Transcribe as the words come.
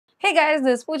Hey guys,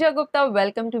 this is Pooja Gupta.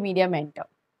 Welcome to Media Mentor.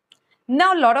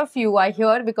 Now, a lot of you are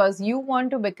here because you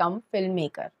want to become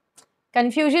filmmaker.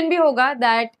 Confusion bhi hoga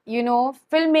that,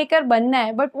 filmmaker banna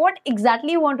hai, but what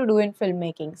exactly you want to do in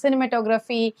filmmaking?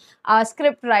 Cinematography,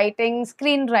 script writing,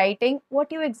 screenwriting,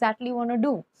 what you exactly want to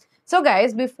do? So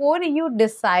guys, before you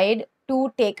decide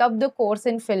to take up the course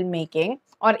in filmmaking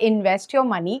or invest your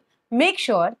money, make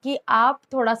sure कि आप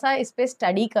थोड़ा सा इस पे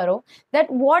study करो that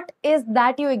what is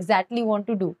that you exactly want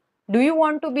to do. Do you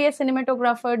want to be a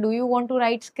cinematographer? Do you want to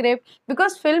write script?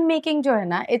 Because filmmaking जो है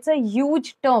ना, it's a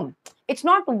huge term. It's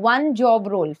not one job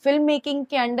role. Filmmaking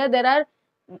के अंदर there are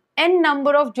n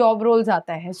number of job roles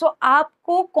आता है. So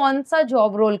आपको कौन सा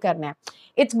job role करना है?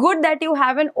 It's good that you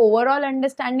have an overall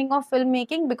understanding of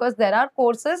filmmaking because there are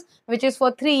courses which is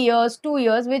for 3 years, 2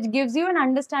 years, which gives you an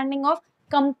understanding of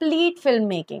complete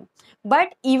filmmaking.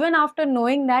 But even after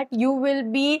knowing that, you will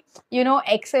be,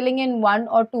 excelling in 1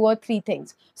 or 2 or 3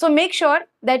 things. So make sure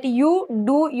that you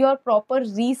do your proper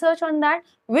research on that,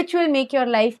 which will make your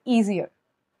life easier.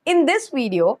 In this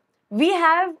video, we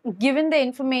have given the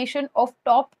information of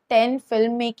top 10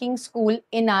 filmmaking school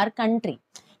in our country.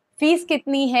 Fees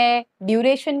kitni hai,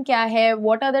 duration kya hai,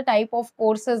 what are the type of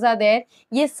courses are there,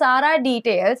 ye sara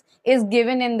details is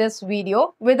given in this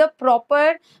video with a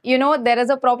proper, there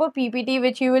is a proper PPT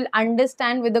which you will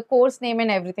understand with the course name and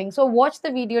everything. So watch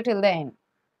the video till the end.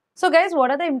 So guys,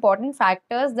 what are the important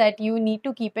factors that you need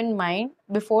to keep in mind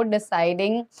before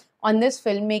deciding on this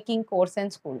filmmaking course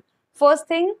and school? First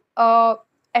thing,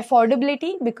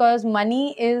 affordability, because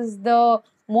money is the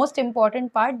most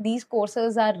important part. These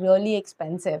courses are really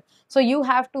expensive. So you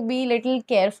have to be little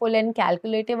careful and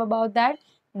calculative about that.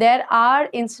 There are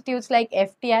institutes like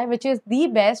FTI, which is the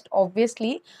best,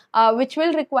 obviously, which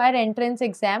will require entrance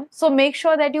exam. So make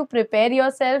sure that you prepare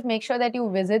yourself, make sure that you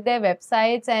visit their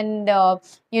websites and,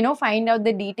 find out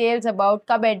the details about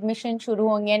kab admission shuru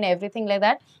honge and everything like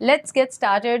that. Let's get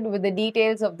started with the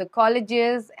details of the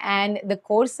colleges and the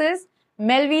courses.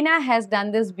 Melvina has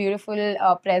done this beautiful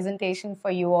presentation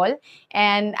for you all,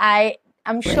 and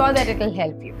I'm sure that it will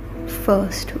help you.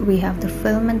 First, we have the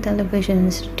Film and Television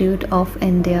Institute of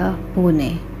India,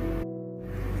 Pune.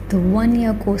 The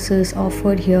one-year courses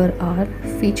offered here are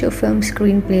Feature Film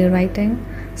Screenplay Writing,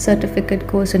 Certificate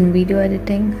Course in Video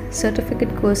Editing,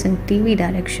 Certificate Course in TV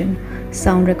Direction,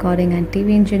 Sound Recording and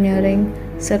TV Engineering,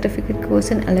 Certificate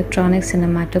Course in Electronic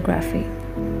Cinematography.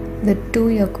 The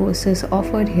 2-year courses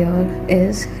offered here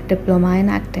is Diploma in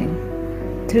Acting.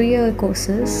 3-year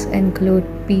courses include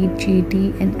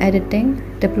PGD in Editing,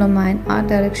 Diploma in Art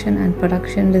Direction and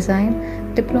Production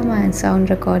Design, Diploma in Sound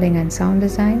Recording and Sound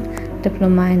Design,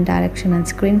 Diploma in Direction and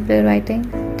Screenplay Writing,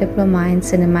 Diploma in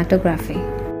Cinematography.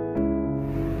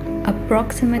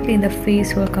 Approximately the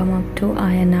fees will come up to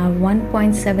INR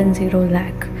 1.70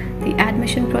 lakh. The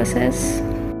admission process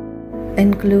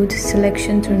includes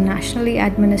selection through nationally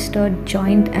administered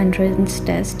joint entrance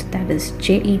test, that is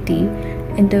JET,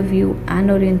 interview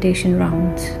and orientation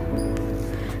rounds.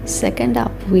 Second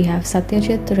up, we have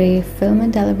Satyajit Ray Film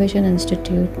and Television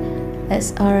Institute,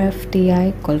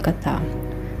 SRFTI, Kolkata.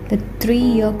 The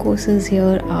 3-year courses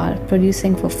here are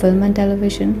Producing for Film and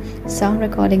Television, Sound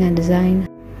Recording and Design,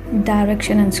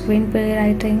 Direction and Screenplay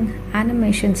Writing,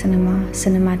 Animation Cinema,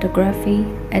 Cinematography,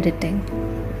 Editing.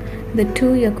 The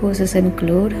 2-year courses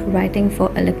include Writing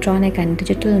for Electronic and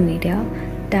Digital Media,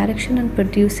 Direction and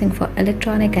Producing for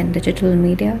Electronic and Digital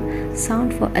Media,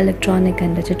 Sound for Electronic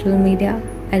and Digital Media,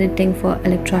 Editing for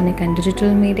Electronic and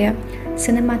Digital Media,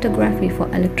 Cinematography for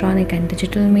Electronic and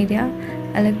Digital Media,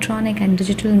 Electronic and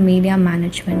Digital Media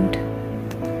Management.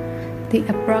 The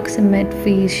approximate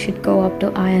fees should go up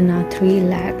to INR 3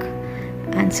 lakh,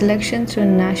 and selection through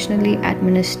nationally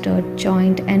administered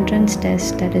joint entrance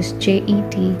test, that is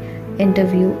JET,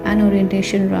 interview and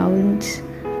orientation rounds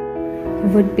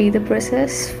would be the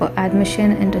process for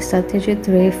admission into Satyajit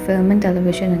Ray Film and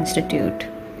Television Institute.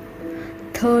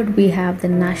 Third, we have the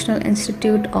National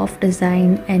Institute of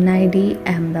Design, NID,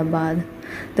 Ahmedabad.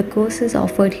 The courses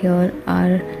offered here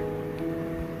are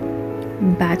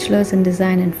Bachelor's in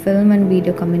Design in Film and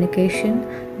Video Communication,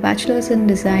 Bachelor's in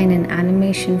Design in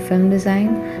Animation Film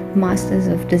Design, Masters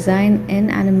of Design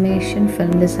in Animation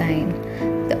Film Design.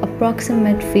 The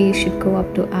approximate fee should go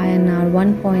up to INR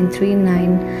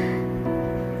 1.39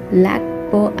 lakh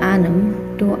per annum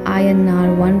to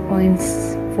INR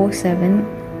 1.47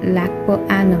 lakh per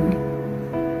annum.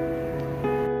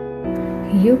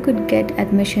 You could get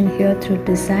admission here through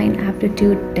Design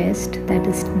Aptitude Test, that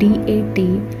is DAT,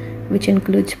 which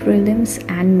includes prelims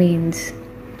and mains.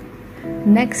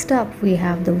 Next up, we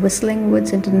have the Whistling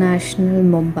Woods International,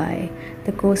 Mumbai.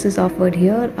 The courses offered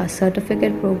here are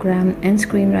Certificate Program in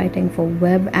Screenwriting for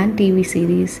Web and TV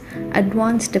Series,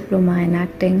 Advanced Diploma in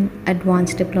Acting,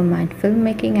 Advanced Diploma in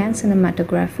Filmmaking and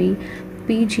Cinematography,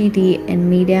 PGD in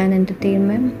Media and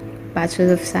Entertainment,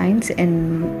 Bachelor of Science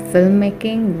in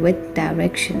Filmmaking with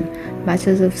Direction,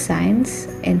 Bachelor of Science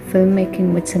in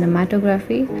Filmmaking with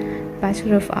Cinematography,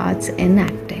 Bachelor of Arts in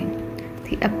Acting.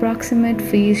 The approximate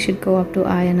fees should go up to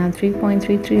INR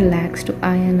 3.33 lakhs to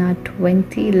INR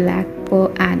 20 lakh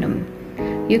per annum.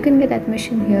 You can get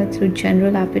admission here through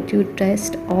General Aptitude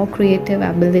Test or Creative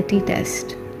Ability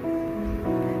Test.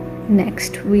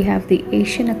 Next, we have the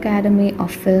Asian Academy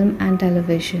of Film and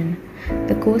Television.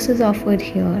 The courses offered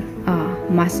here are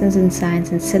Masters in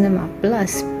Science in Cinema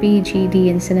plus PGD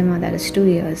in Cinema, that is 2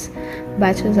 years,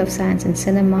 Bachelors of Science in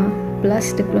Cinema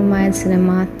plus Diploma in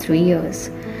Cinema, 3 years.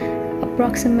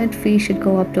 Approximate fee should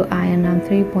go up to INR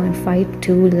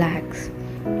 3.52 lakhs.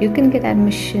 You can get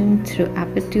admission through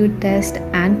aptitude test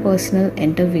and personal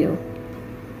interview.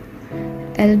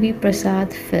 LB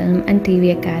Prasad Film and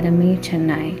TV Academy,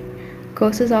 Chennai.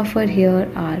 Courses offered here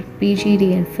are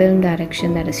PGD in Film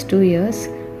Direction, that is 2 years,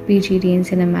 PGD in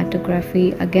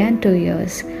Cinematography, again 2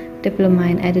 years, Diploma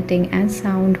in Editing and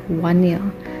Sound, 1 year,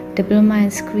 Diploma in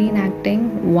Screen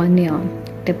Acting, 1 year,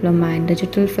 Diploma in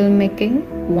Digital Filmmaking,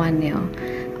 1 year.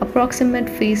 Approximate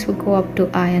fees will go up to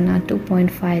INR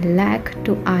 2.5 lakh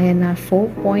to INR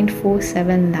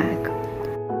 4.47 lakh.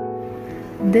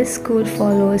 This school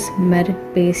follows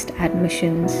merit-based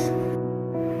admissions.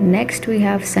 Next, we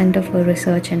have Center for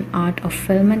Research and Art of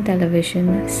Film and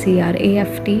Television,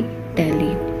 SRFTI,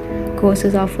 Delhi.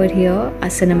 Courses offered here are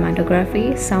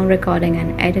Cinematography, Sound Recording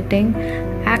and Editing,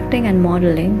 Acting and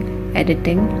Modeling,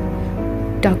 Editing,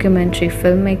 Documentary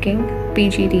Filmmaking,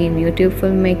 PGD in YouTube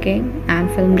Filmmaking and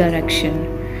Film Direction.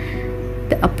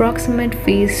 The approximate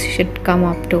fees should come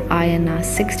up to INR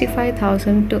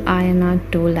 65,000 to INR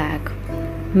 2 lakh.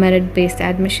 Merit-based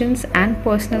admissions and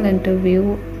personal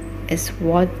interview is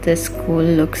what this school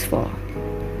looks for.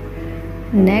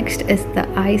 Next is the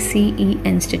ICE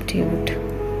Institute.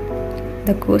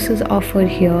 The courses offered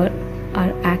here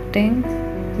are Acting,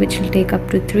 which will take up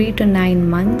to 3 to 9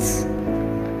 months,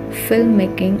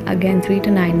 Filmmaking, again 3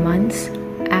 to 9 months,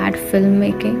 Ad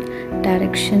Filmmaking,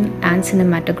 Direction and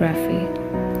Cinematography.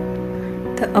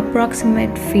 The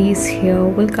approximate fees here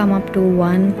will come up to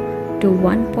 1 to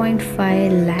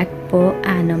 1.5 lakh per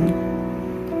annum.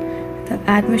 The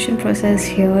admission process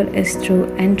here is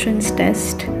through entrance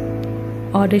test,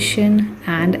 audition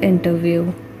and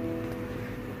interview.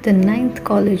 The 9th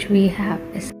college we have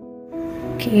is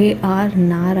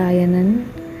Narayanan,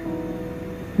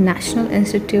 National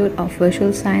Institute of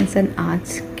Visual Science and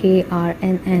Arts,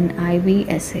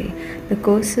 KRNNIVSA. The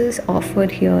courses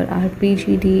offered here are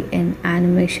PGD in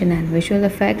Animation and Visual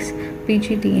Effects,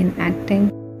 PGD in Acting,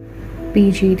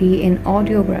 PGD in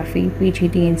Audiography,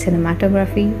 PGD in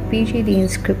Cinematography, PGD in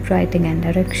Script Writing and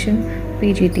Direction,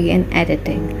 PGD in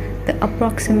Editing. The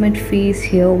approximate fees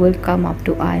here will come up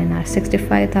to INR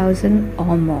 65,000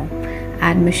 or more.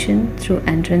 Admission through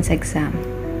entrance exam.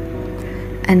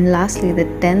 And lastly, the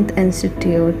 10th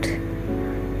institute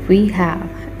we have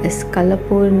is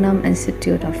Kalapurnam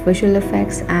Institute of Visual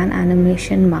Effects and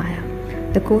Animation, Maya.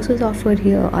 The courses offered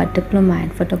here are Diploma in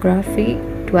Photography,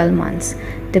 12 months,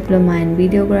 Diploma in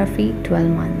Videography, 12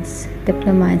 months,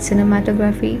 Diploma in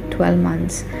Cinematography, 12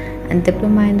 months, and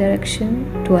Diploma in Direction,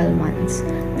 12 months.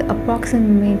 The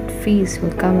approximate fees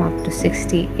will come up to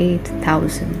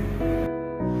 68,000.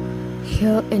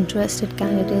 Here, interested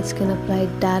candidates can apply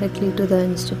directly to the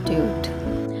institute.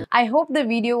 I hope the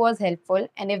video was helpful,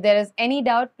 and if there is any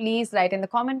doubt, please write in the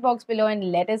comment box below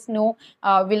and let us know.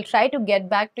 We'll try to get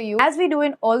back to you. As we do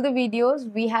in all the videos,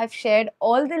 we have shared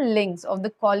all the links of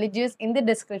the colleges in the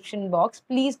description box.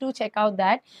 Please do check out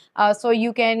that so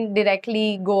you can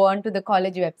directly go on to the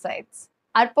college websites.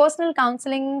 Our personal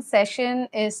counseling session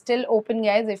is still open,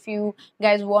 guys. If you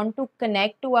guys want to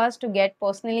connect to us to get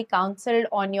personally counseled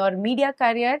on your media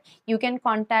career, you can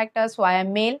contact us via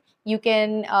mail. You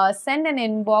can send an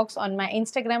inbox on my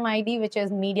Instagram ID, which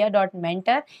is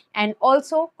media.mentor, and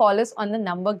also call us on the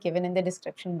number given in the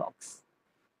description box.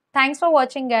 Thanks for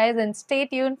watching, guys, and stay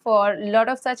tuned for a lot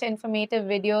of such informative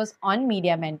videos on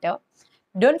Media Mentor.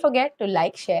 Don't forget to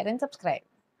like, share, and subscribe.